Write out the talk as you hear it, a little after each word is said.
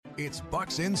It's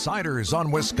Bucks Insiders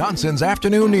on Wisconsin's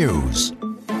Afternoon News.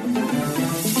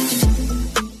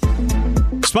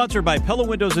 Sponsored by Pella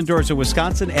Windows and Doors of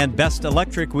Wisconsin and Best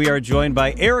Electric, we are joined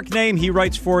by Eric Nehm. He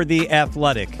writes for The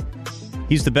Athletic.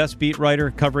 He's the best beat writer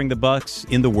covering the Bucks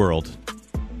in the world.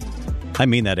 I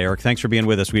mean that, Eric. Thanks for being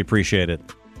with us. We appreciate it.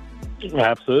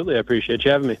 Absolutely. I appreciate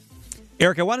you having me.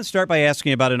 Eric, I want to start by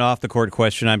asking about an off-the-court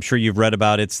question I'm sure you've read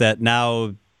about. It's that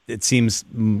now it seems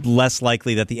less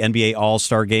likely that the NBA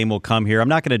All-Star Game will come here. I'm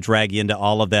not going to drag you into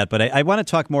all of that, but I want to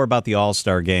talk more about the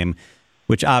All-Star Game,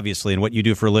 which obviously, and what you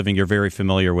do for a living, you're very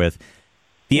familiar with.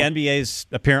 The NBA's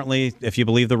apparently, if you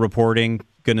believe the reporting,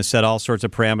 going to set all sorts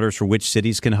of parameters for which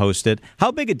cities can host it.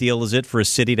 How big a deal is it for a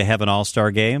city to have an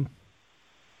All-Star Game?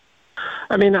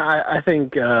 I mean, I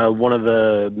think one of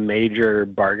the major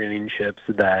bargaining chips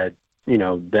that, the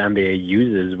NBA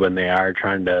uses when they are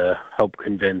trying to help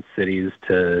convince cities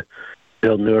to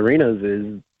build new arenas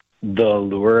is the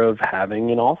allure of having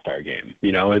an all-star game.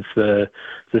 It's the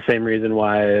same reason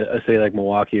why a city like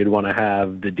Milwaukee would want to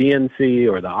have the DNC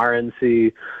or the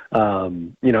RNC.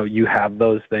 You have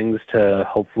those things to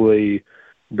hopefully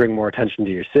bring more attention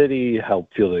to your city, help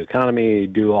fuel the economy,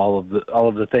 do all of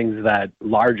the things that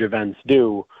large events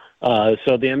do.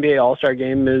 So the NBA All-Star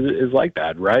Game is like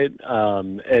that, right?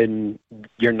 And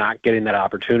you're not getting that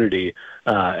opportunity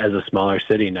as a smaller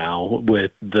city now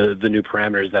with the new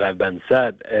parameters that have been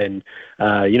set. And,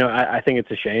 I think it's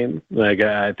a shame.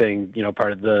 I think,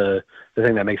 part of the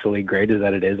thing that makes the league great is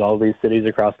that it is all these cities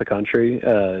across the country.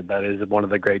 That is one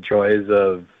of the great joys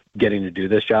of getting to do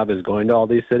this job, is going to all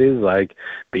these cities, like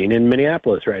being in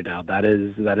Minneapolis right now. That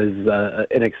is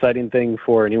an exciting thing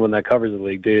for anyone that covers the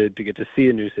league to get to see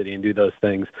a new city and do those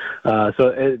things.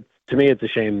 To me, it's a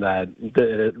shame that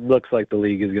it looks like the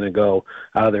league is going to go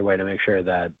out of their way to make sure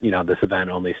that, this event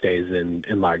only stays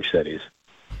in large cities.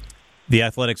 The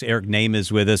Athletics' Eric Nehm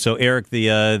is with us. So, Eric,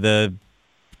 the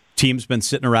team's been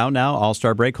sitting around now,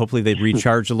 All-Star break. Hopefully they've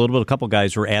recharged a little bit. A couple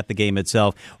guys were at the game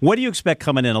itself. What do you expect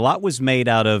coming in? A lot was made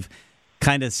out of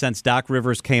kind of since Doc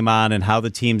Rivers came on and how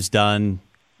the team's done.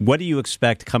 What do you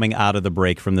expect coming out of the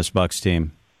break from this Bucks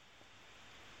team?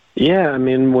 Yeah, I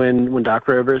mean, when Doc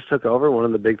Rivers took over, one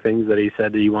of the big things that he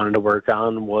said that he wanted to work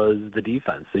on was the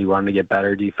defense. So he wanted to get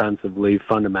better defensively.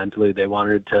 Fundamentally, they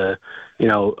wanted to,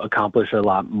 accomplish a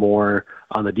lot more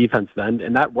on the defensive end,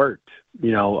 and that worked.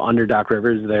 Under Doc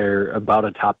Rivers, they're about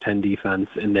a top 10 defense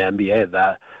in the NBA.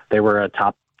 That they were a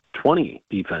top 20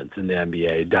 defense in the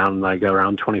NBA, down like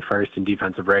around 21st in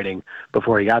defensive rating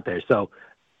before he got there. So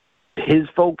his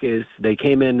focus, they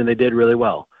came in and they did really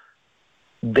well.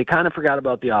 They kind of forgot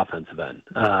about the offensive end.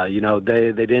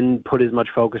 They didn't put as much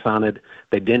focus on it.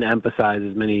 They didn't emphasize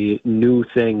as many new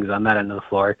things on that end of the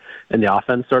floor, and the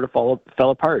offense sort of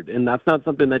fell apart. And that's not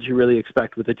something that you really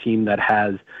expect with a team that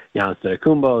has Giannis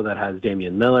Antetokounmpo, that has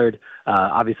Damian Lillard.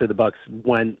 Obviously, the Bucks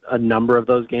went a number of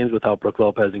those games without Brook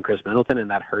Lopez and Chris Middleton,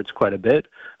 and that hurts quite a bit.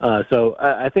 So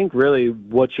I think really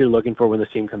what you're looking for when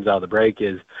this team comes out of the break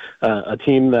is a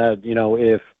team that,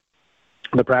 if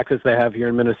the practice they have here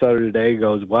in Minnesota today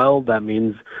goes well, that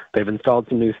means they've installed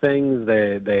some new things.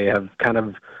 They have kind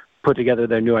of put together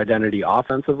their new identity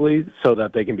offensively so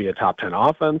that they can be a top 10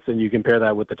 offense. And you compare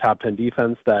that with the top 10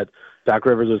 defense that Doc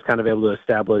Rivers was kind of able to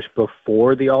establish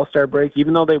before the All-Star break.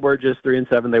 Even though they were just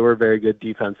 3-7, they were very good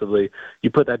defensively.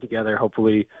 You put that together,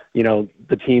 hopefully,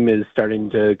 the team is starting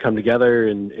to come together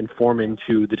and form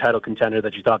into the title contender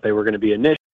that you thought they were going to be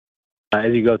initially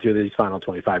as you go through these final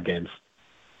 25 games.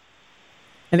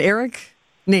 And Eric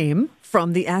Nehm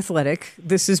from The Athletic,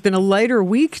 this has been a lighter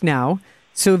week now.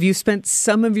 So have you spent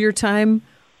some of your time,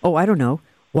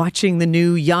 watching the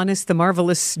new Giannis the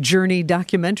Marvelous Journey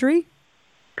documentary?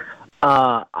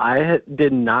 I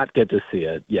did not get to see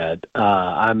it yet.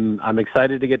 I'm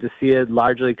excited to get to see it,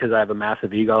 largely because I have a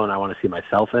massive ego and I want to see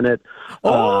myself in it.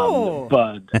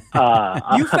 But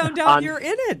you found out you're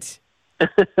in it.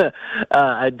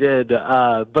 I did,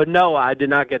 but no, I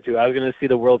did not get to. I was going to see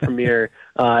the world premiere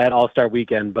at All-Star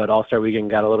Weekend, but All-Star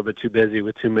Weekend got a little bit too busy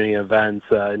with too many events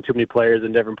and too many players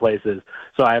in different places.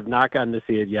 So I have not gotten to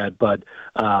see it yet, but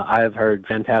I have heard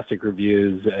fantastic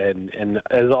reviews. And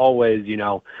as always,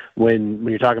 when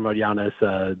you're talking about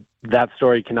Giannis, that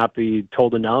story cannot be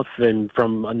told enough and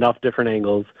from enough different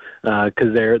angles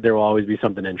because there will always be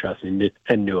something interesting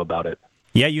and new about it.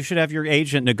 Yeah, you should have your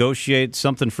agent negotiate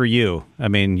something for you. I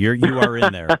mean, you are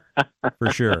in there for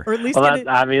sure. Or at least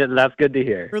that's good to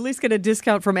hear. Or at least get a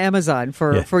discount from Amazon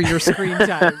for your screen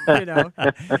time.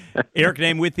 Eric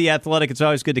Nehm with The Athletic. It's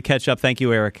always good to catch up. Thank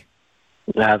you, Eric.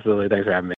 Absolutely. Thanks for having me.